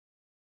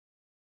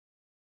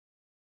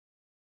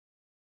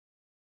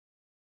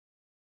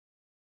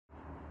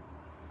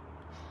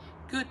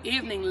Good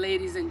evening,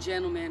 ladies and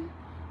gentlemen,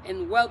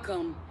 and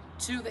welcome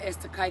to the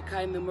Esther Kai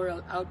Kai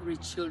Memorial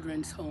Outreach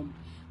Children's Home.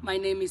 My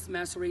name is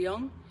Masra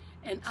Young,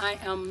 and I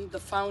am the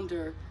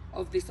founder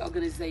of this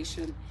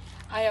organization.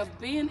 I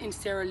have been in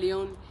Sierra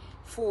Leone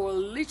for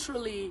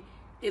literally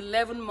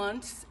 11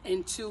 months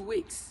and 2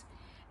 weeks,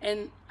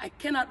 and I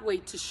cannot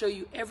wait to show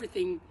you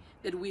everything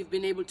that we've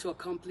been able to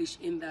accomplish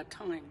in that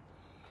time.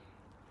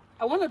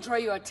 I want to draw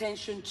your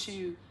attention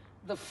to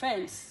the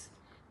fence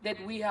that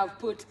we have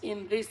put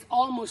in this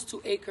almost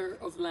 2 acres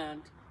of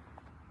land.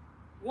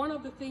 One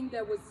of the things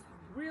that was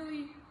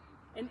really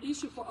an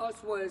issue for us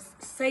was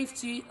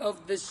safety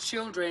of these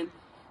children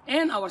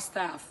and our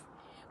staff.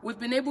 We've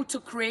been able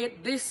to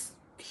create this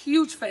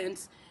huge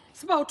fence.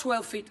 It's about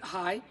 12 feet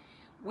high.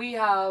 We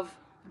have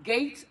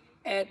gate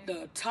at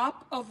the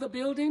top of the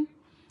building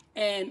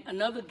and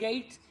another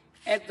gate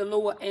at the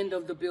lower end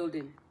of the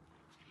building.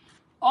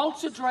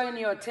 Also drawing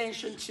your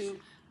attention to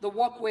the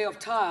walkway of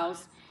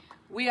tiles,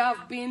 we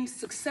have been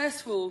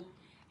successful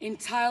in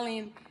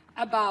tiling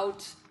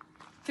about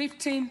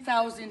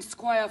 15,000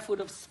 square foot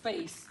of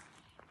space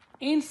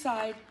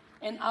inside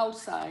and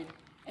outside,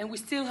 and we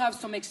still have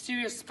some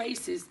exterior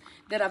spaces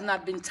that have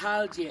not been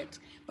tiled yet,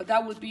 but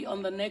that will be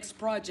on the next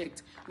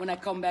project when I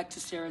come back to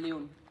Sierra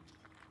Leone.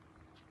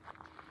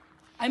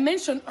 I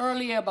mentioned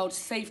earlier about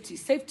safety.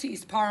 Safety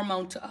is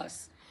paramount to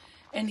us.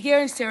 And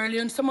here in Sierra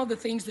Leone, some of the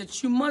things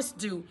that you must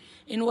do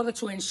in order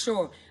to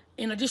ensure,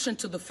 in addition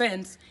to the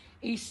fence,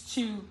 is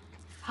to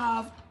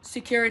have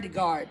security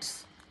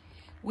guards.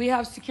 We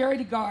have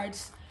security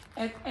guards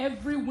at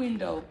every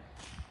window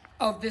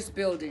of this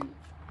building.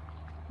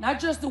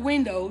 Not just the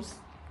windows,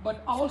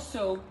 but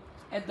also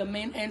at the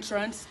main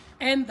entrance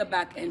and the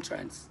back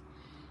entrance.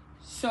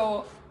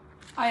 So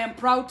I am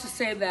proud to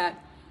say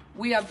that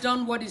we have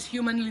done what is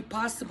humanly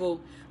possible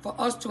for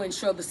us to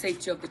ensure the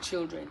safety of the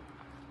children.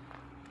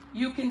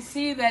 You can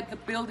see that the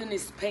building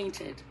is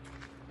painted.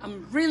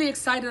 I'm really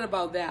excited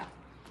about that.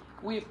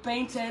 We've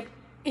painted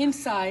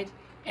inside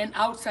and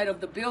outside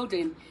of the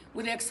building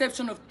with the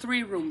exception of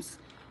 3 rooms.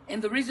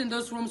 And the reason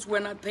those rooms were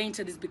not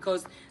painted is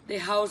because they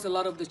house a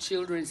lot of the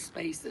children's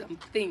space and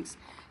things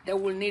that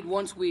we'll need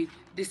once we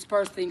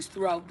disperse things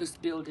throughout this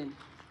building.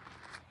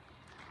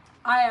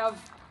 I have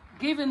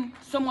given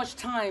so much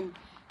time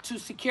to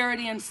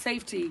security and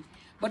safety,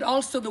 but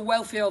also the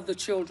welfare of the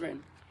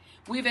children.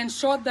 We've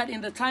ensured that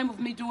in the time of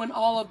me doing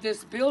all of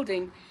this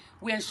building,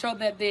 we ensure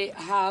that they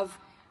have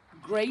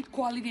great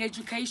quality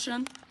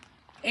education.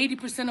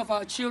 80% of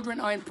our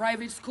children are in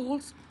private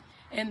schools,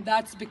 and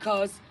that's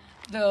because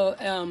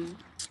the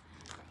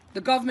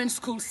government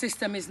school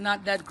system is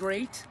not that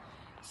great.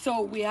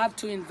 So we have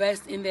to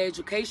invest in their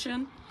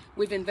education.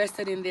 We've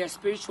invested in their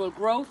spiritual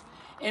growth,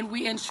 and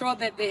we ensure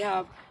that they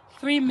have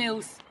 3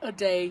 meals a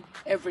day,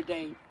 every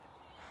day.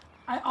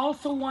 I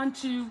also want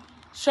to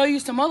show you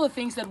some other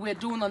things that we're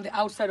doing on the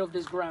outside of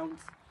this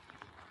grounds.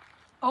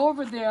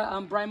 Over there,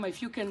 Brahma,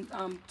 if you can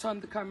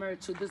turn the camera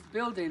to this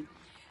building.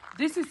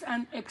 This is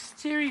an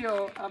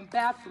exterior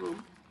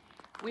bathroom.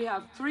 We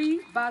have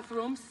 3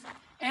 bathrooms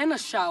and a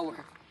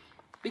shower.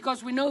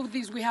 Because we know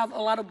we have a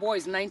lot of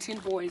boys, 19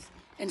 boys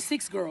and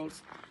 6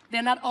 girls.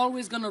 They're not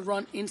always gonna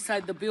run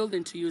inside the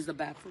building to use the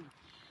bathroom.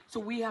 So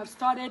we have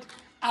started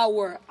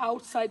our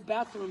outside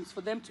bathrooms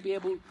for them to be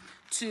able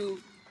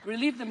to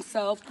relieve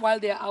themselves while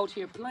they're out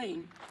here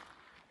playing.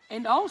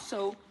 And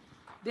also,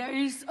 there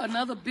is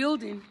another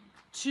building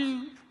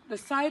to the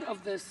side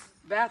of this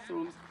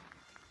bathroom,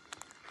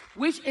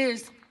 which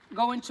is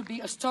going to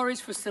be a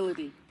storage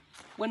facility.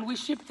 When we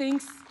ship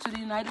things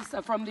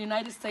to from the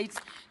United States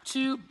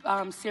to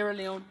Sierra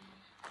Leone,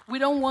 we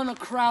don't want to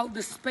crowd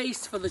the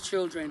space for the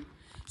children.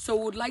 So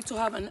we would like to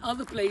have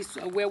another place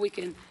where we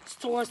can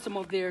store some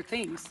of their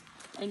things.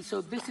 And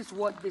so this is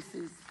what this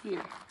is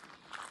here.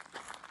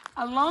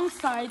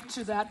 Alongside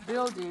to that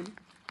building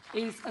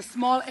is a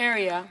small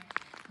area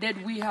that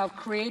we have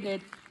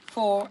created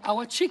for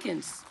our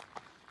chickens.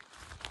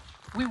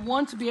 We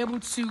want to be able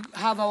to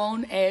have our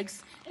own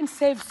eggs and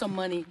save some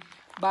money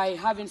by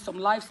having some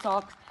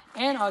livestock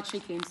and our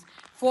chickens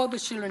for the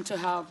children to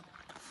have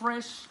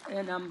fresh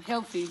and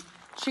healthy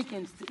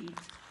chickens to eat.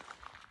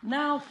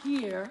 Now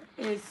here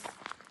is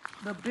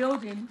the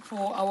building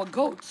for our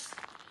goats.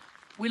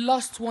 We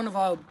lost one of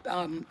our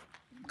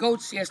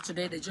goats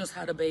yesterday. They just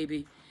had a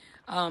baby.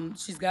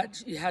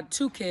 She had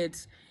 2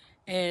 kids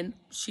and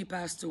she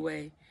passed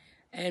away.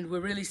 And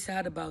we're really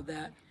sad about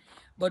that.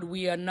 But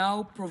we are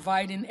now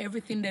providing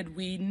everything that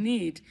we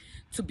need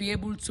to be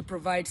able to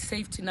provide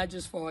safety, not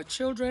just for our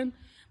children,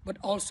 but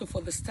also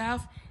for the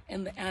staff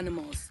and the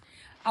animals.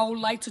 I would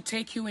like to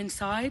take you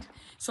inside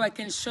so I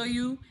can show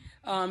you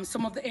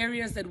some of the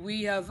areas that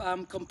we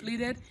have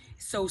completed.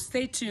 So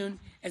stay tuned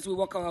as we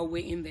walk our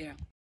way in there.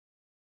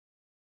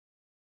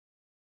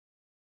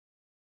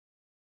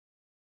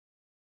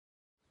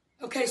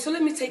 Okay, so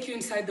let me take you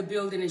inside the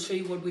building and show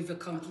you what we've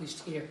accomplished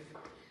here.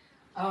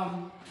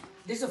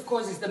 This, of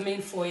course, is the main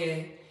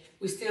foyer.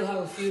 We still have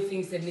a few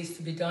things that needs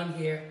to be done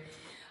here.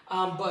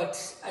 But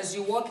as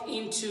you walk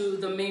into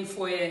the main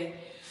foyer,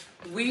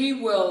 we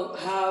will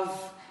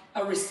have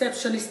a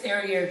receptionist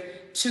area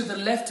to the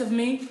left of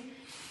me,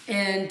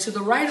 and to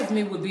the right of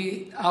me would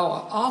be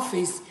our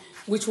office,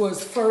 which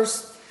was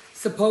first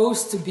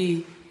supposed to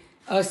be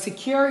a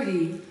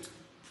security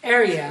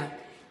area,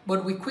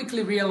 but we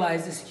quickly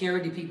realized the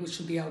security people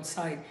should be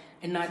outside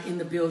and not in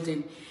the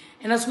building.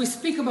 And as we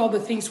speak about the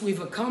things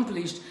we've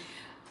accomplished,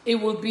 it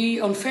will be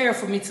unfair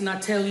for me to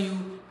not tell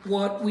you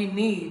what we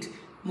need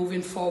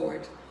moving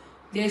forward.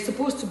 There's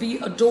supposed to be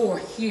a door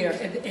here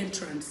at the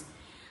entrance.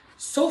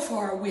 So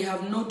far, we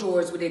have no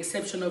doors with the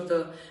exception of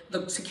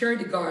the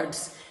security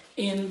guards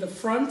in the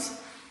front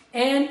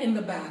and in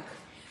the back.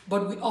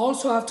 But we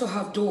also have to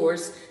have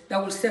doors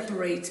that will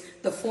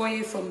separate the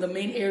foyer from the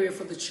main area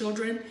for the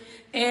children.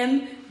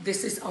 And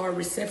this is our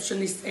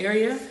receptionist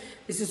area.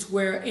 This is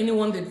where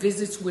anyone that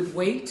visits would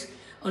wait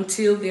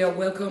until they are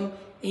welcome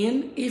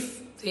in,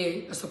 if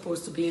they are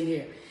supposed to be in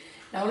here.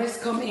 Now let's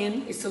come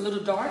in. It's a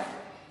little dark.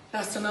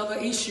 That's another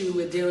issue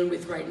we're dealing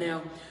with right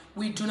now.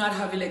 We do not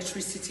have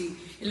electricity.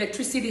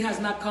 Electricity has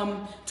not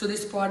come to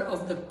this part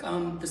of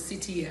the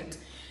city yet.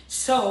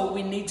 So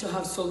we need to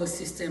have solar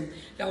system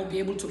that will be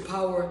able to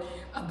power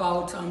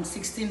about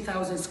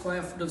 16,000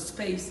 square foot of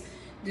space,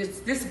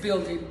 this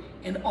building,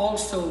 and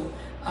also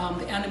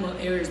the animal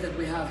areas that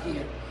we have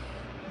here.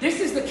 This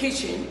is the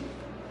kitchen.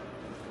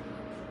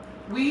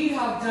 We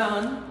have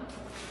done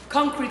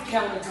concrete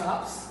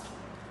countertops,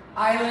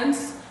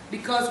 islands,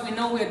 because we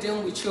know we're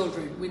dealing with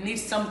children. We need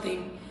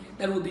something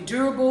that will be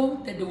durable,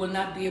 that they will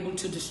not be able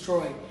to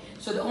destroy.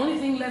 So the only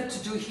thing left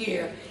to do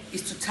here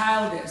is to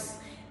tile this.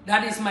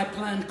 That is my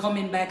plan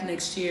coming back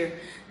next year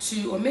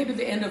to, or maybe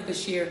the end of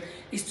this year,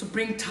 is to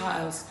bring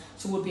tiles.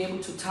 So we'll be able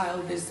to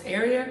tile this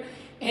area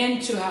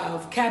and to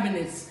have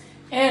cabinets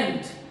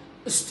and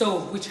a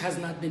stove, which has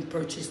not been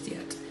purchased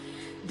yet.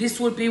 This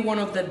will be one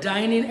of the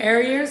dining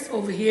areas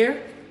over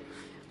here.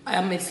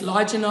 It's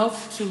large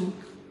enough to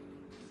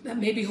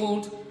maybe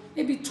hold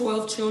maybe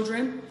 12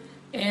 children.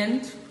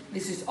 And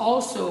this is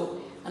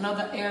also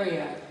another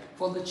area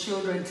for the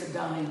children to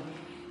dine.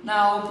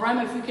 Now, Brian,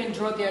 if we can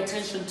draw their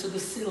attention to the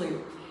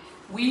ceiling.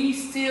 We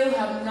still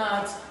have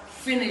not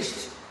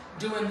finished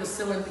doing the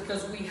ceiling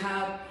because we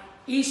have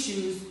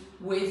issues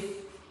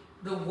with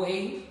the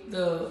way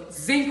the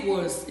zinc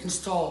was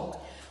installed.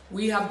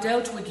 We have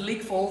dealt with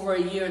leak for over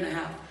 1.5 years,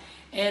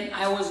 and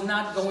I was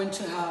not going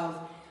to have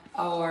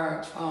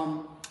our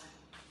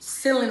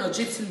ceiling or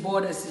gypsum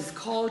board, as it's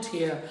called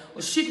here,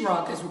 or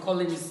sheetrock as we call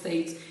it in the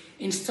States,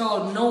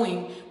 installed,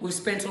 knowing we've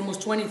spent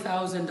almost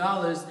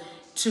 $20,000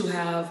 to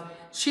have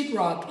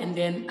sheetrock and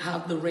then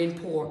have the rain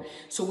pour.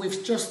 So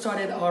we've just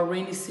started our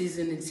rainy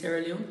season in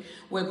Sierra Leone.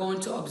 We're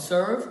going to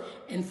observe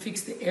and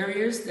fix the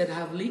areas that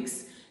have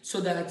leaks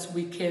so that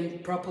we can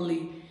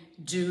properly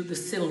do the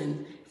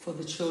ceiling for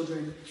the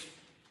children.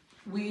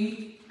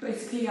 We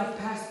basically have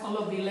passed all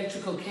of the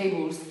electrical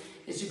cables.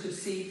 As you could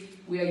see,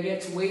 we are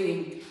yet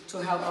waiting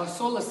to have our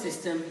solar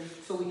system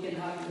so we can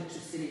have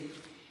electricity.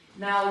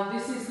 Now,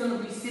 this is going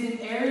to be sitting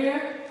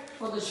area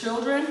for the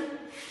children.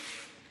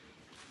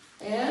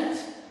 And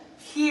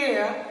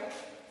here,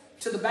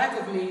 to the back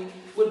of me,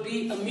 would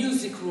be a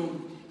music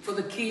room for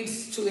the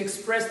kids to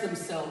express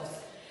themselves.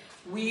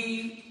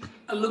 We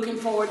are looking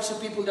forward to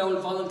people that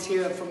will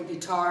volunteer from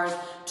guitars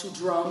to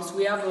drums.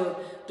 We have a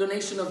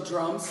donation of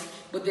drums,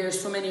 but there are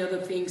so many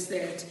other things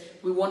that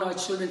we want our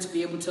children to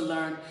be able to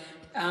learn.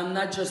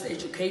 Not just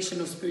education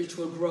or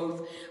spiritual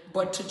growth,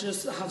 but to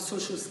just have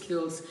social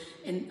skills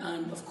and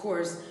of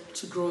course,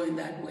 to grow in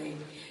that way.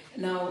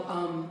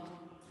 Now,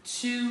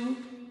 to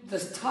the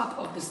top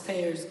of the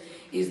stairs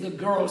is the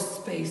girls'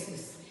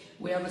 spaces.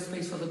 We have a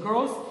space for the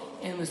girls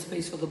and a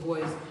space for the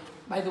boys.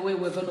 By the way,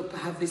 we're going to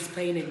have this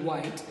painted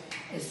white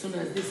as soon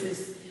as this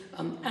is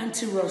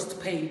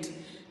anti-rust paint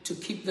to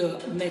keep the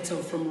metal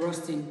from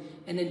rusting.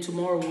 And then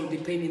tomorrow we'll be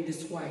painting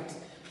this white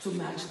to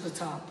match the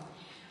top.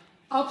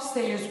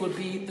 Upstairs will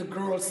be the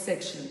girls'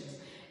 section.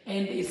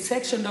 And it's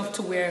sectioned up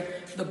to where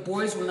the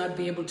boys will not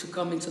be able to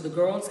come into the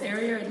girls'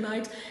 area at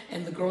night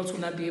and the girls will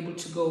not be able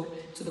to go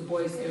to the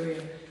boys'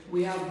 area.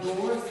 We have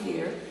doors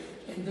here,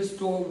 and this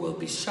door will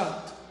be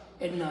shut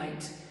at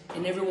night,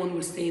 and everyone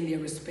will stay in their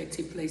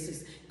respective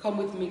places. Come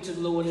with me to the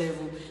lower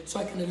level so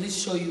I can at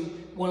least show you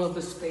one of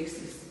the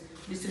spaces.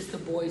 This is the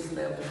boys'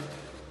 level.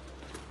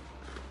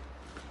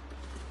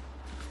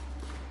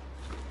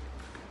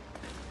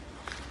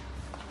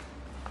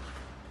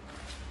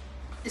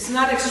 It's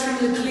not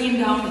extremely clean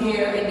down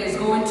here, and there's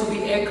going to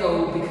be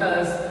echo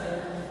because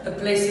the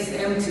place is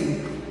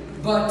empty.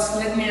 But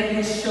let me at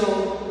least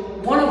show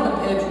one of the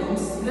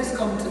bedrooms. Let's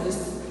come to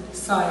this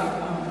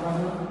side,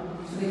 brother,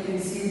 so they can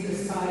see the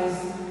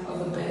size of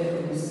the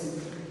bedrooms.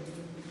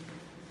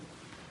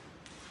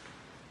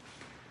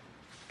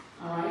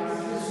 All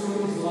right, this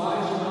room is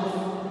large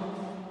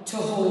enough to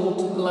hold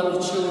a lot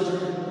of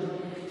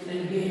children.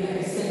 And again,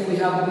 like I said, we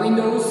have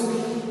windows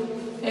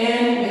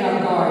and we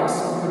have guards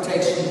of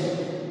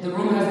protection. The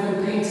room has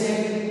been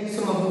painted.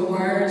 Some of the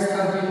wires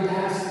have been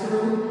passed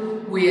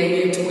through. We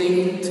are yet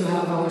waiting to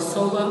have our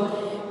solar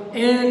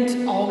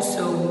and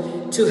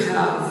also to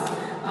have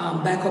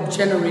backup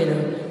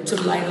generator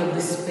to light up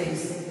this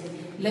space.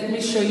 let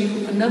me show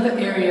you another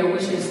area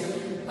which is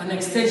an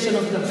extension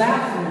of the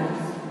bathroom.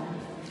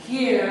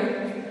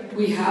 Here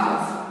we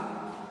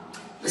have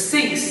the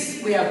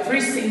sinks. We have 3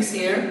 sinks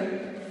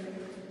here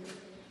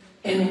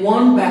and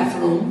 1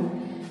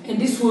 bathroom. And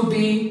this will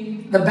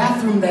be the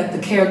bathroom that the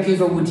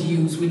caregiver would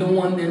use. We don't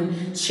want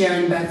them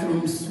sharing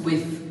bathrooms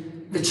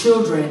with the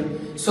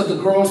children. So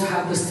the girls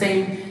have the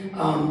same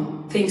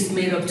things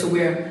made up to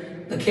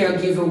where the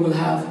caregiver will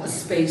have a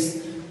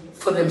space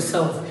for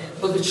themselves.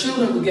 But the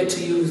children will get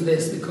to use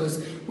this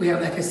because we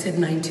have, like I said,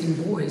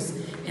 19 boys,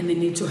 and they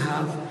need to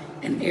have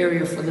an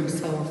area for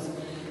themselves.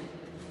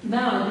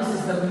 Now, this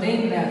is the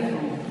main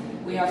bathroom.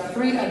 We have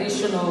 3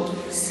 additional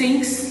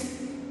sinks.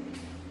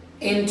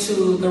 And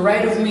to the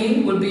right of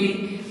me will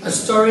be a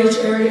storage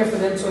area for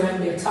them to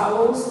hang their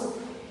towels.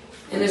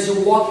 And as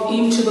you walk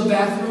into the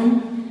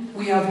bathroom,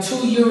 we have 2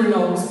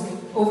 urinals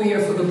over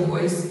here for the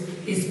boys.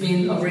 It's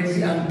been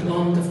already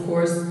unplumbed, of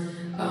course.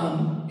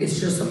 It's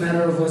just a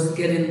matter of us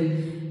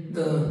getting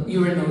the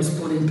urinals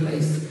put in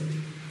place.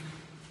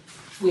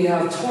 We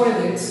have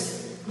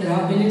toilets that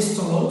have been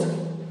installed.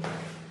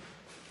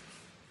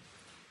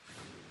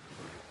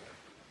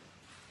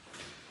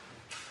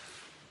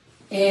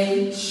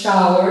 And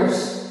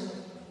showers.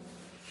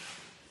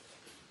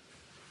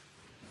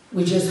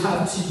 We just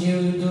have to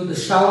do the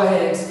shower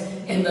heads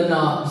and the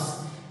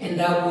knobs, and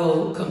that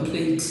will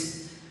complete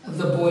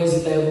the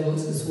boys'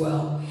 levels as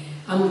well.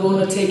 I'm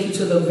going to take you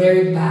to the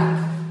very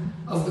back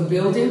of the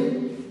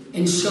building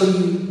and show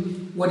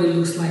you what it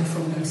looks like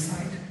from that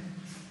side.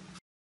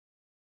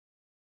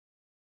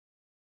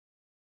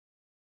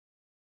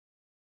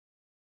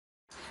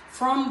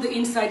 From the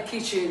inside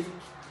kitchen,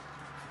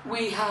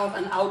 we have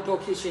an outdoor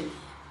kitchen.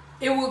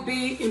 It would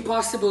be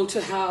impossible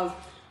to have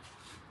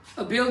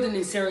a building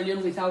in Sierra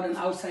Leone without an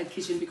outside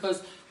kitchen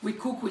because we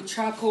cook with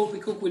charcoal, we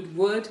cook with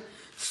wood,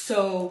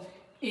 so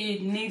there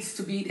needs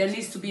to be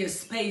a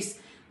space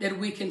that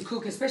we can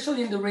cook,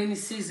 especially in the rainy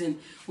season,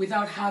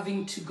 without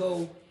having to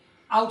go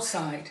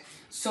outside.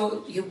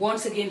 So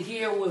once again,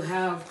 here we'll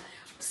have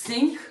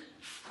sink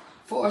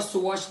for us to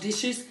wash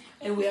dishes,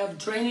 and we have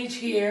drainage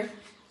here,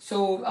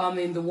 so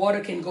the water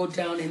can go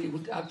down and it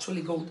would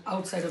actually go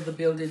outside of the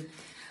building.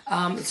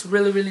 It's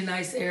really, really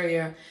nice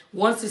area.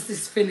 Once this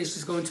is finished,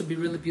 it's going to be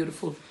really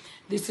beautiful.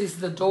 This is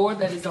the door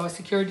that is our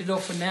security door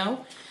for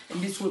now,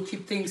 and this will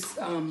keep things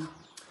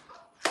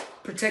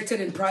protected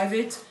and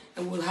private.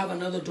 And we'll have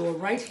another door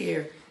right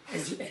here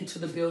as you enter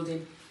the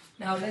building.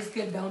 Now let's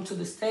get down to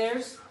the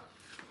stairs.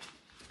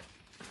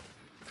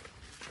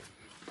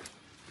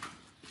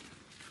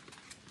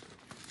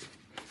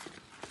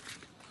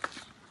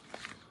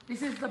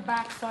 This is the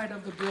back side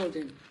of the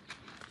building.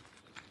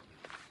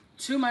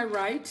 To my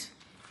right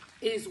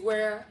is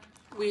where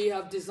we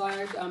have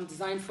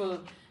designed for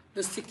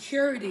the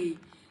security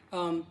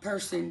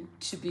person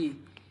to be.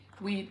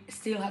 We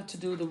still have to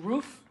do the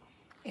roof,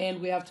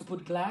 and we have to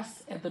put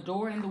glass at the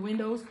door and the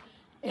windows,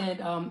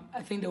 and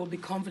I think they will be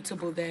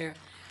comfortable there.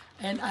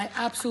 And I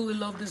absolutely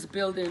love this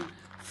building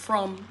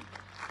from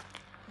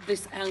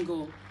this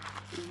angle.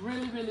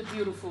 Really, really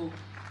beautiful.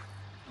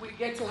 We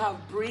get to have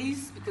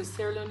breeze because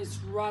Sierra Leone is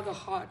rather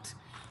hot.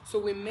 So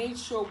we made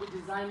sure we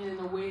designed it in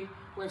a way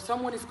where if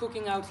someone is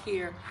cooking out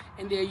here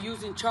and they're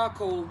using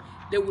charcoal,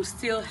 they will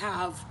still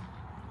have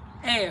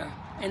air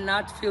and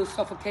not feel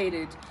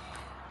suffocated.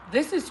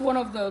 This is one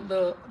of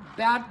the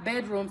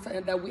bedrooms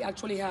that we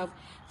actually have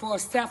for a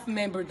staff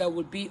member that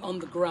would be on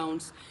the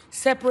grounds,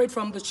 separate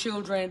from the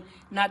children,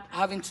 not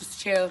having to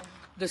share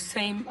the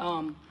same,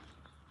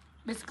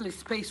 basically,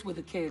 space with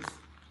the kids.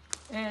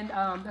 And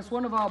that's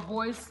one of our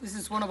boys. This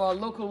is one of our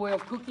local way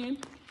of cooking.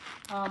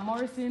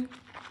 Morrison,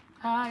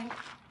 hi.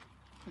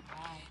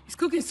 He's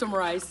cooking some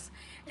rice.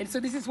 And so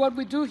this is what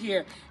we do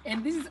here.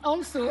 And this is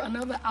also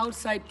another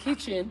outside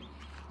kitchen,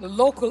 the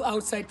local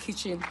outside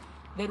kitchen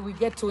that we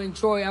get to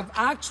enjoy. I've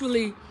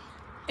actually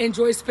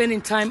enjoyed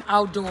spending time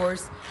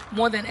outdoors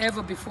more than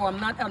ever before. I'm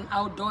not an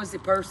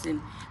outdoorsy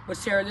person, but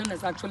Sierra Leone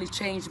has actually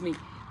changed me.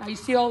 Now you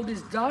see all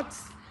these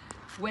dots?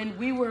 When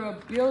we were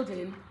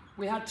building,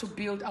 we had to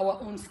build our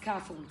own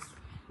scaffolds,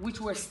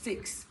 which were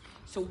sticks.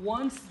 So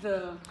once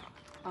the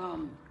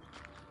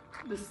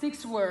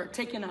sticks were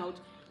taken out,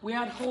 we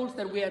had holes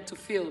that we had to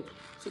fill.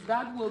 So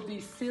that will be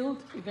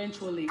filled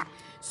eventually.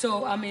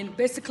 So,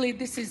 basically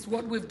this is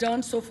what we've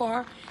done so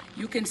far.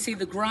 You can see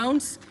the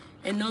grounds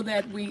and know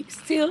that we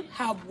still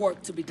have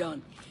work to be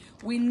done.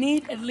 We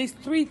need at least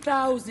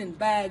 3,000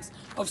 bags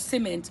of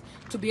cement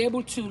to be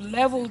able to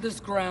level this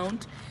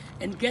ground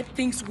and get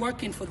things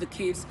working for the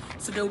kids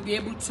so they'll be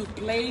able to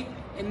play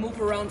and move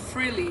around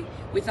freely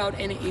without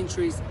any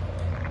injuries.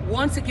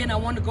 Once again, I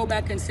want to go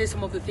back and say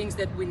some of the things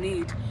that we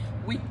need.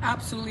 We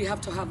absolutely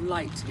have to have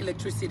light.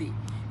 Electricity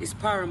is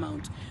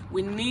paramount.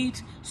 We need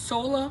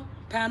solar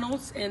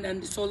panels and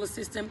the solar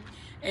system,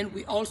 and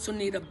we also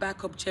need a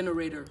backup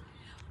generator.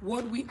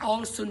 What we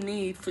also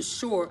need for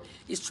sure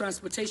is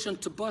transportation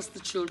to bus the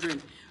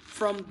children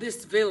from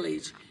this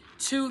village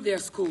to their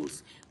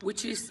schools,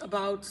 which is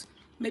about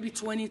maybe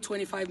 20,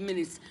 25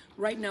 minutes.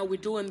 Right now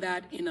we're doing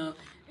that in a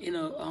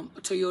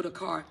Toyota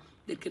car.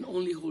 that can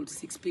only hold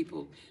 6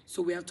 people.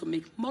 So we have to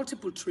make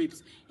multiple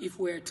trips if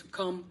we're to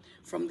come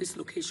from this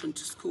location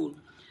to school.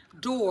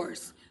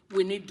 Doors,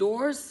 we need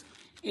doors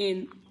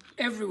in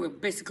everywhere,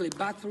 basically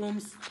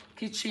bathrooms,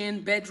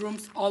 kitchen,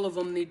 bedrooms, all of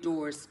them need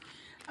doors.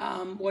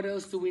 What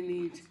else do we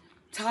need?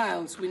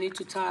 Tiles, we need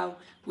to tile.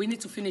 We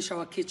need to finish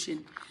our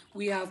kitchen.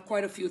 We have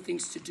quite a few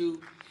things to do.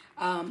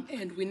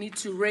 And we need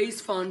to raise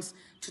funds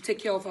to take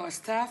care of our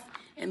staff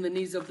and the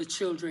needs of the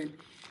children.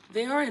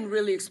 They are in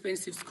really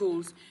expensive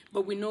schools,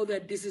 but we know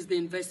that this is the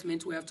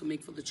investment we have to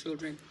make for the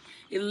children.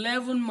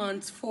 11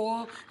 months,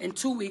 4 and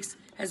 2 weeks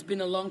has been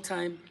a long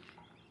time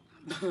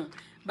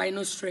by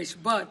no stretch,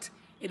 but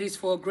it is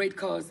for a great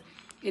cause.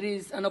 It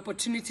is an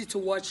opportunity to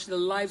watch the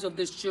lives of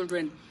these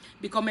children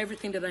become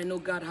everything that I know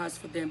God has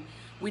for them.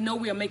 We know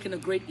we are making a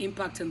great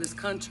impact in this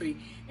country,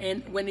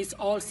 and when it's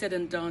all said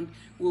and done,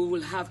 we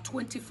will have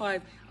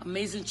 25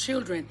 amazing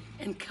children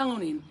and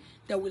counting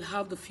that will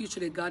have the future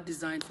that God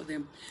designed for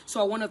them.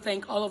 So I want to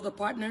thank all of the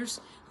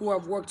partners who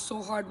have worked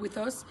so hard with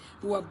us,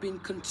 who have been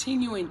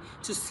continuing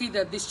to see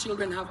that these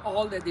children have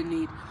all that they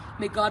need.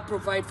 May God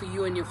provide for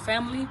you and your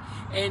family,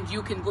 and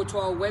you can go to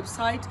our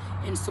website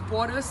and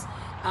support us.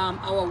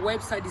 Our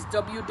website is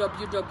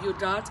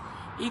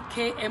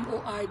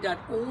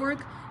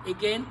www.ekmoi.org.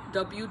 Again,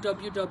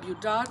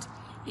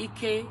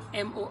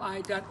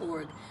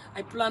 www.ekmoi.org.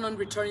 I plan on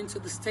returning to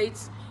the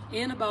States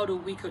in about a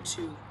week or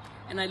 2.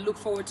 And I look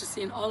forward to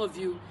seeing all of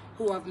you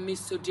who have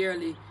missed so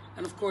dearly.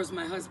 And of course,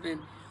 my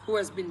husband, who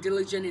has been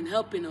diligent in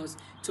helping us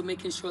to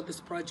making sure this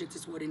project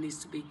is what it needs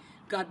to be.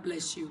 God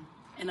bless you.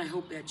 And I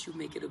hope that you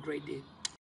make it a great day.